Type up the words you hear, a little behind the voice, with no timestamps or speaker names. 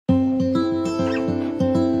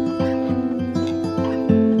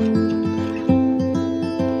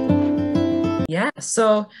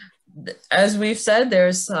So as we've said,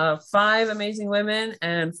 there's 5 amazing women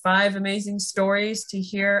and 5 amazing stories to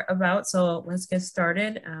hear about. So let's get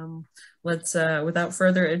started. Let's without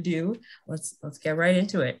further ado, let's get right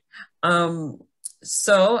into it.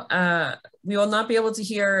 We will not be able to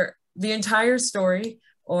hear the entire story,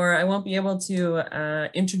 or I won't be able to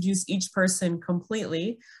introduce each person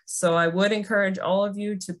completely. So I would encourage all of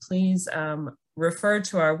you to please refer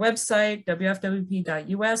to our website,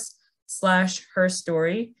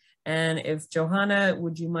 wfwp.us/herstory. And if Johanna,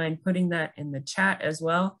 would you mind putting that in the chat as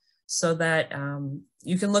well, so that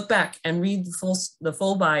you can look back and read the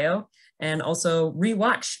full bio, and also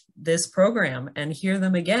rewatch this program and hear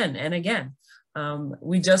them again and again.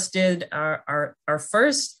 We just did our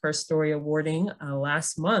first HerStory awarding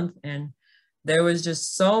last month, and there was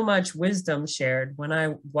just so much wisdom shared. When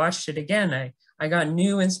I watched it again, I got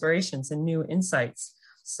new inspirations and new insights.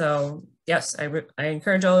 So yes, I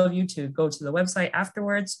encourage all of you to go to the website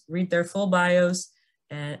afterwards, read their full bios,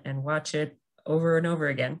 and watch it over and over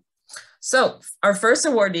again. So our first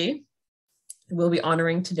awardee we'll be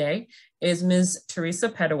honoring today is Ms. Theresa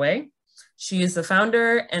Pettaway. She is the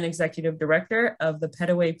founder and executive director of the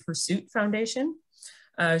Pettaway Pursuit Foundation.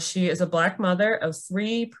 She is a Black mother of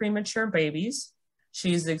 3 premature babies.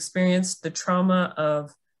 She herself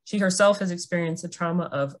has experienced the trauma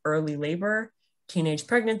of early labor, teenage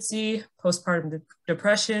pregnancy, postpartum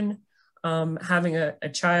depression, having a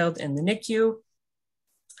child in the NICU,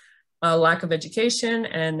 a lack of education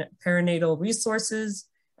and perinatal resources,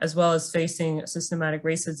 as well as facing systematic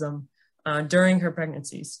racism during her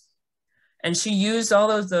pregnancies. And she used all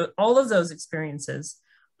of those experiences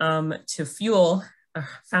to fuel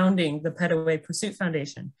founding the Pettaway Pursuit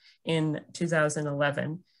Foundation in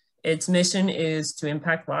 2011. Its mission is to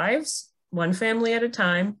impact lives, one family at a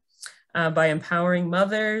time, by empowering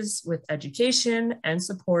mothers with education and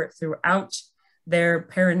support throughout their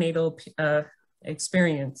perinatal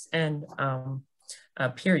experience and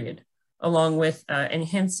period, along with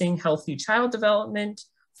enhancing healthy child development,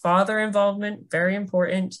 father involvement, very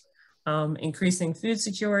important, increasing food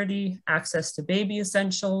security, access to baby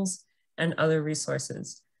essentials, and other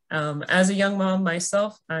resources. As a young mom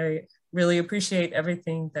myself, I really appreciate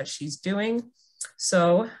everything that she's doing.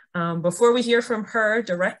 So before we hear from her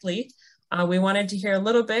directly, we wanted to hear a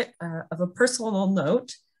little bit of a personal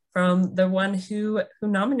note from the one who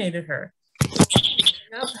nominated her.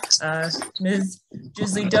 Ms.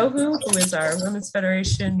 Gisli Dohu, who is our Women's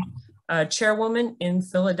Federation chairwoman in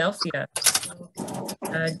Philadelphia.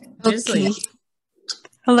 Gisli. Okay.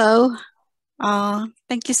 Hello.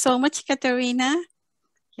 Thank you so much, Katerina.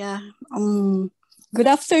 Yeah. Good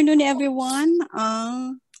afternoon, everyone.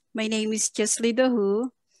 My name is Gisli Dohu.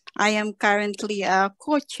 I am currently a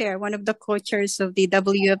co-chair, one of the co-chairs of the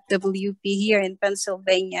WFWP here in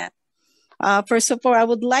Pennsylvania. First of all, I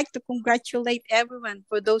would like to congratulate everyone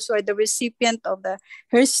for those who are the recipient of the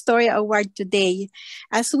HerStory Award today.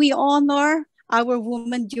 As we honor our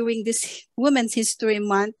women during this Women's History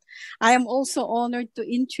Month, I am also honored to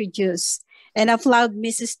introduce and applaud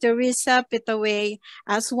Mrs. Theresa Pettaway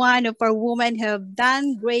as one of our women who have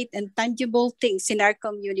done great and tangible things in our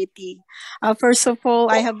community. First of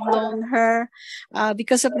all, I have known her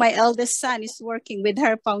because of my eldest son is working with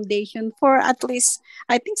her foundation for at least,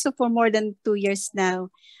 I think so, for more than 2 years now.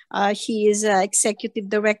 She is executive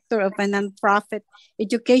director of a nonprofit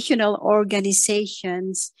educational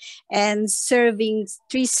organizations and serving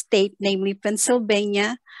 3 states, namely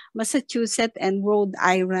Pennsylvania, Massachusetts, and Rhode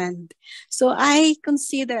Island. So I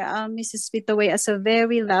consider Mrs. Pettaway as a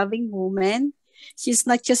very loving woman. She's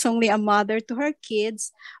not just only a mother to her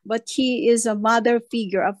kids, but she is a mother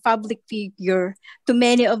figure, a public figure to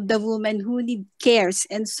many of the women who need cares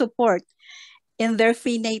and support in their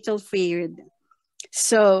prenatal period.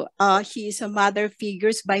 So she is a mother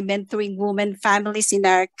figures by mentoring women families in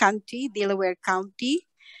our country, Delaware County.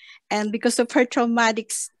 And because of her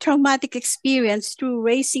traumatic experience through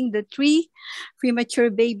raising the 3 premature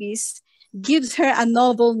babies, gives her a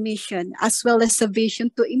noble mission as well as a vision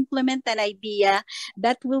to implement an idea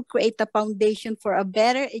that will create a foundation for a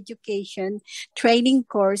better education training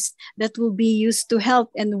course that will be used to help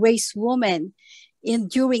and raise women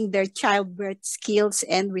during their childbirth skills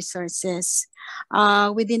and resources.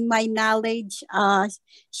 Within my knowledge,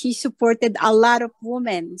 she supported a lot of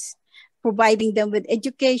women, providing them with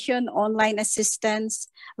education, online assistance,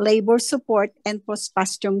 labor support, and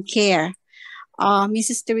postpartum care.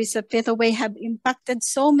 Mrs. Theresa Pettaway have impacted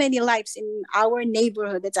so many lives in our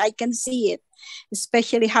neighborhood that I can see it,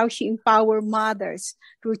 especially how she empowered mothers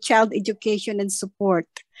through child education and support.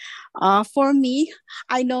 For me,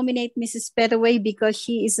 I nominate Mrs. Pettaway because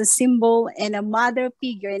she is a symbol and a mother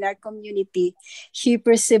figure in our community. She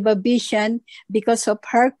perceived a vision because of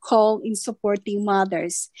her call in supporting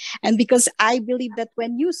mothers. And because I believe that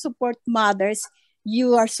when you support mothers,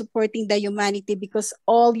 you are supporting the humanity because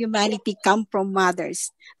all humanity come from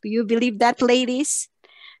mothers. Do you believe that, ladies?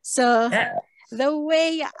 So Yeah. the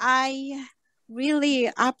way I really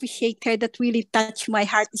appreciate her that really touched my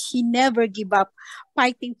heart, she never give up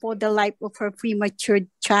fighting for the life of her premature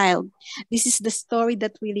child. This is the story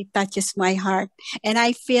that really touches my heart. And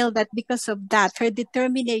I feel that because of that, her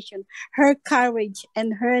determination, her courage,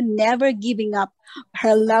 and her never giving up,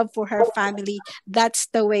 her love for her family, that's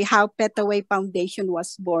the way how Pettaway Foundation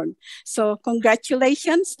was born. So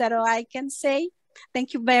congratulations, that's all I can say.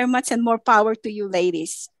 Thank you very much and more power to you,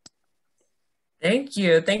 ladies. Thank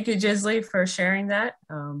you. Thank you, Jisley, for sharing that.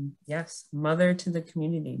 Yes, mother to the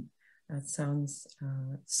community. That sounds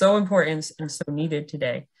so important and so needed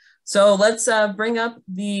today. So let's bring up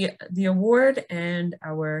the award, and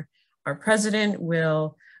our president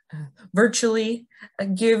will virtually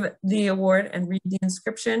give the award and read the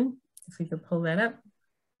inscription. If we could pull that up.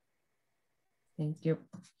 Thank you.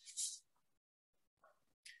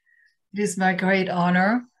 It is my great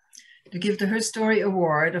honor to give the HerStory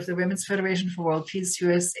Award of the Women's Federation for World Peace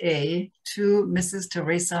USA to Mrs.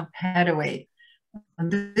 Theresa Pettaway on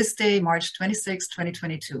this day, March 26,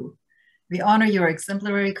 2022. We honor your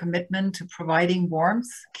exemplary commitment to providing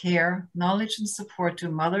warmth, care, knowledge, and support to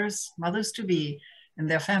mothers-to-be, and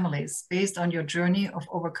their families based on your journey of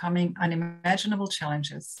overcoming unimaginable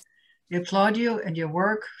challenges. We applaud you and your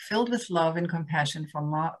work filled with love and compassion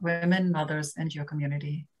for women, mothers, and your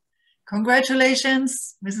community.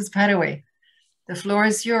 Congratulations, Mrs. Pettaway. The floor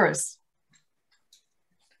is yours.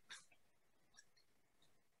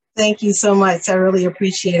 Thank you so much. I really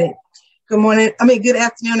appreciate it. Good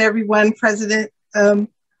afternoon, everyone, President and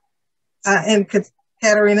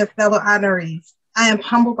Katerina, fellow honorees. I am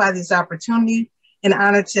humbled by this opportunity and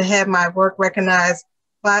honored to have my work recognized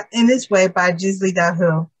in this way by Jisley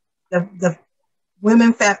Dahu, the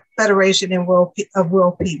Women Federation of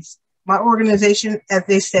World Peace. My organization, as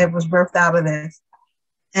they said, was birthed out of this.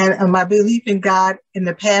 And my belief in God and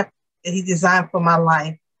the path that He designed for my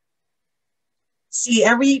life. See,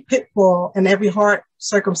 every pitfall and every hard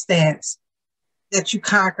circumstance that you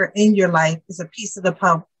conquer in your life is a piece of the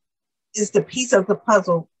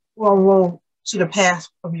puzzle, or a road to the path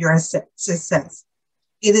of your success.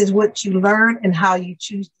 It is what you learn and how you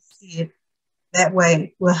choose to see it that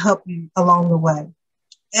way will help you along the way.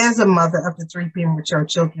 As a mother of the 3 premature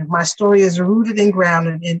children, my story is rooted and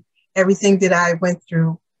grounded in everything that I went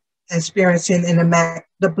through, experiencing in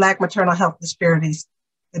the Black maternal health disparities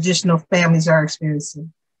additional families are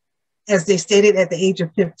experiencing. As they stated, at the age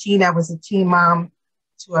of 15, I was a teen mom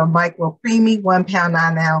to a micro preemie, 1 pound,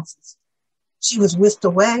 9 ounces. She was whisked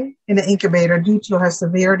away in the incubator due to her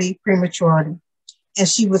severity, prematurity, and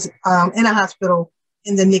she was in a hospital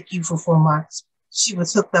in the NICU for 4 months. She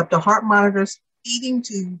was hooked up to heart monitors, feeding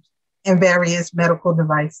tubes, and various medical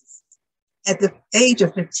devices. At the age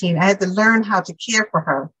of 15, I had to learn how to care for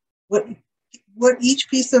her, what each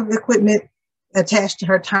piece of equipment attached to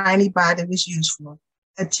her tiny body was used for,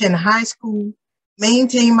 attend high school,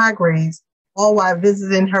 maintain my grades, all while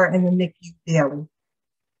visiting her in the NICU daily.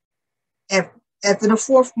 After the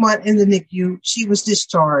 4th month in the NICU, she was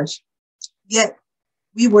discharged. Yet,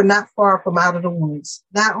 we were not far from out of the woods.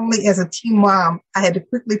 Not only as a teen mom, I had to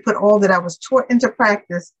quickly put all that I was taught into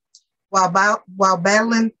practice while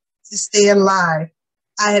battling to stay alive.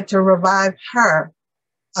 I had to revive her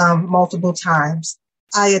multiple times.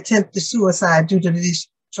 I attempted suicide due to these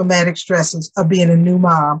traumatic stresses of being a new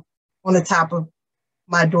mom on the top of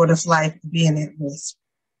my daughter's life being at risk.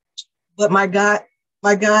 But my God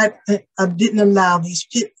didn't allow these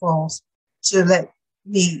pitfalls to let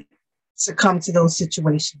me succumb to those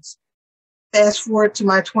situations. Fast forward to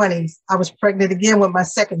my 20s, I was pregnant again with my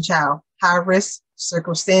 2nd child, high risk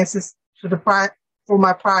circumstances for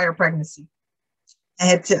my prior pregnancy. I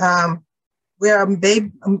had to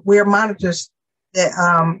wear monitors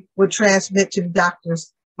that would transmit to the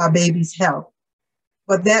doctors my baby's health.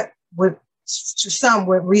 But that would, to some,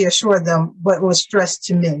 would reassure them, but was stress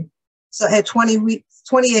to me. So at 28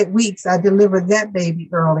 weeks, I delivered that baby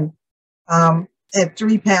early at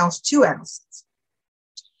 3 pounds, 2 ounces.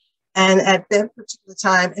 And at that particular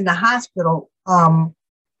time in the hospital,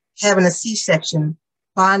 having a C-section,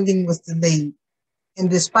 bonding was delayed. And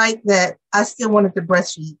despite that, I still wanted to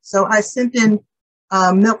breastfeed. So I sent in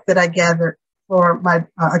milk that I gathered for my,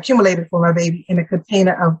 accumulated for my baby in a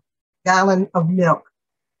container of gallon of milk.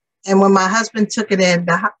 And when my husband took it in,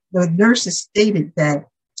 the nurses stated that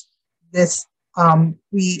this, the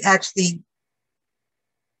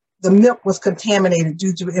milk was contaminated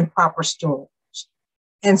due to improper storage.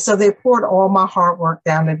 And so they poured all my hard work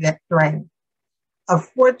down the drain.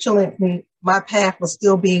 Unfortunately, my path was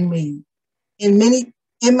still being made. In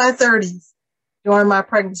my 30s, during my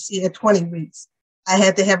pregnancy at 20 weeks, I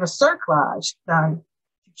had to have a cerclage done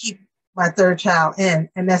to keep my third child in,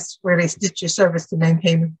 and that's where they stitch your cervix to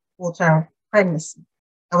maintain a full-term pregnancy.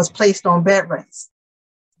 I was placed on bed rest.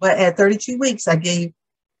 But at 32 weeks, I gave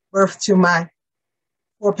birth to my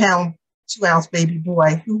 4-pound, 2-ounce baby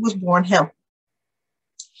boy who was born healthy.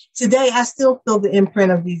 Today, I still feel the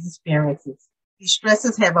imprint of these experiences. These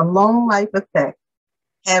stresses have a long life effect.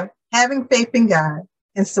 Having faith in God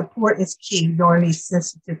and support is key during these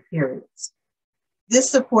sensitive periods. This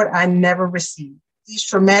support I never received. These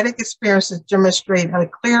traumatic experiences demonstrate a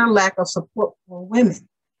clear lack of support for women,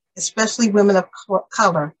 especially women of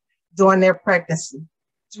color, during their pregnancy,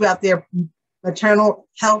 throughout their maternal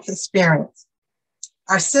health experience.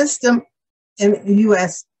 Our system in the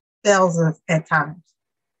U.S. fails us at times,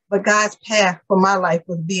 but God's path for my life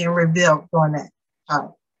was being revealed during that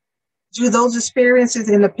time. Through those experiences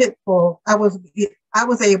in the pitfall, I was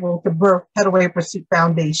able to birth Pettaway Pursuit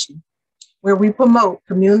Foundation, where we promote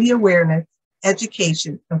community awareness,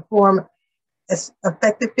 education, and form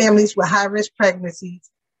effective families with high-risk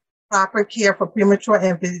pregnancies, proper care for premature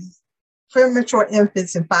infants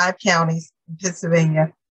in 5 counties in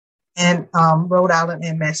Pennsylvania and Rhode Island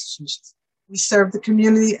and Massachusetts. We serve the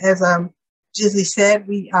community, as Gisli said.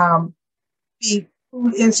 We feed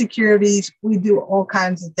food insecurities. We do all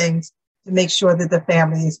kinds of things to make sure that the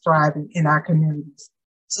family is thriving in our communities.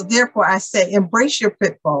 So therefore, I say embrace your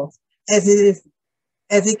pitfalls as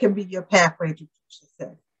it can be your pathway to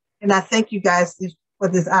success. And I thank you guys for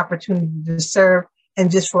this opportunity to serve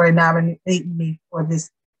and just for nominating me for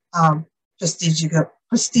this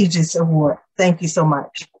prestigious award. Thank you so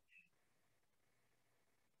much.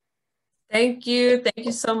 Thank you. Thank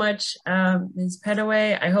you so much, Ms.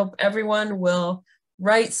 Pettaway. I hope everyone will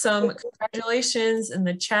write some congratulations in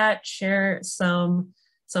the chat, share some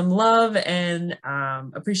love and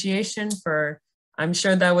appreciation for, I'm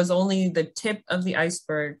sure that was only the tip of the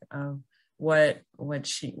iceberg of what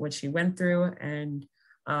she went through. And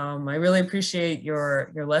I really appreciate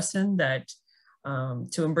your lesson that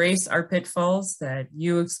to embrace our pitfalls, that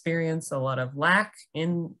you experience a lot of lack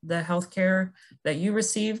in the healthcare that you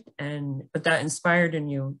received, but that inspired in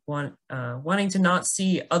you wanting to not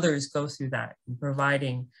see others go through that, and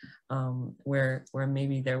providing where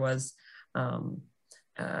maybe there was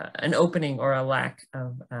an opening or a lack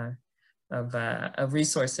of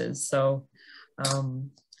resources. So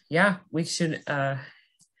yeah, we should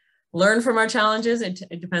learn from our challenges.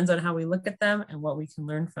 It depends on how we look at them and what we can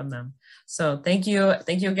learn from them. So thank you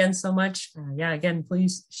again so much. Yeah, again,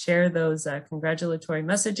 please share those congratulatory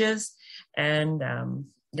messages, and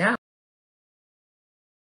yeah.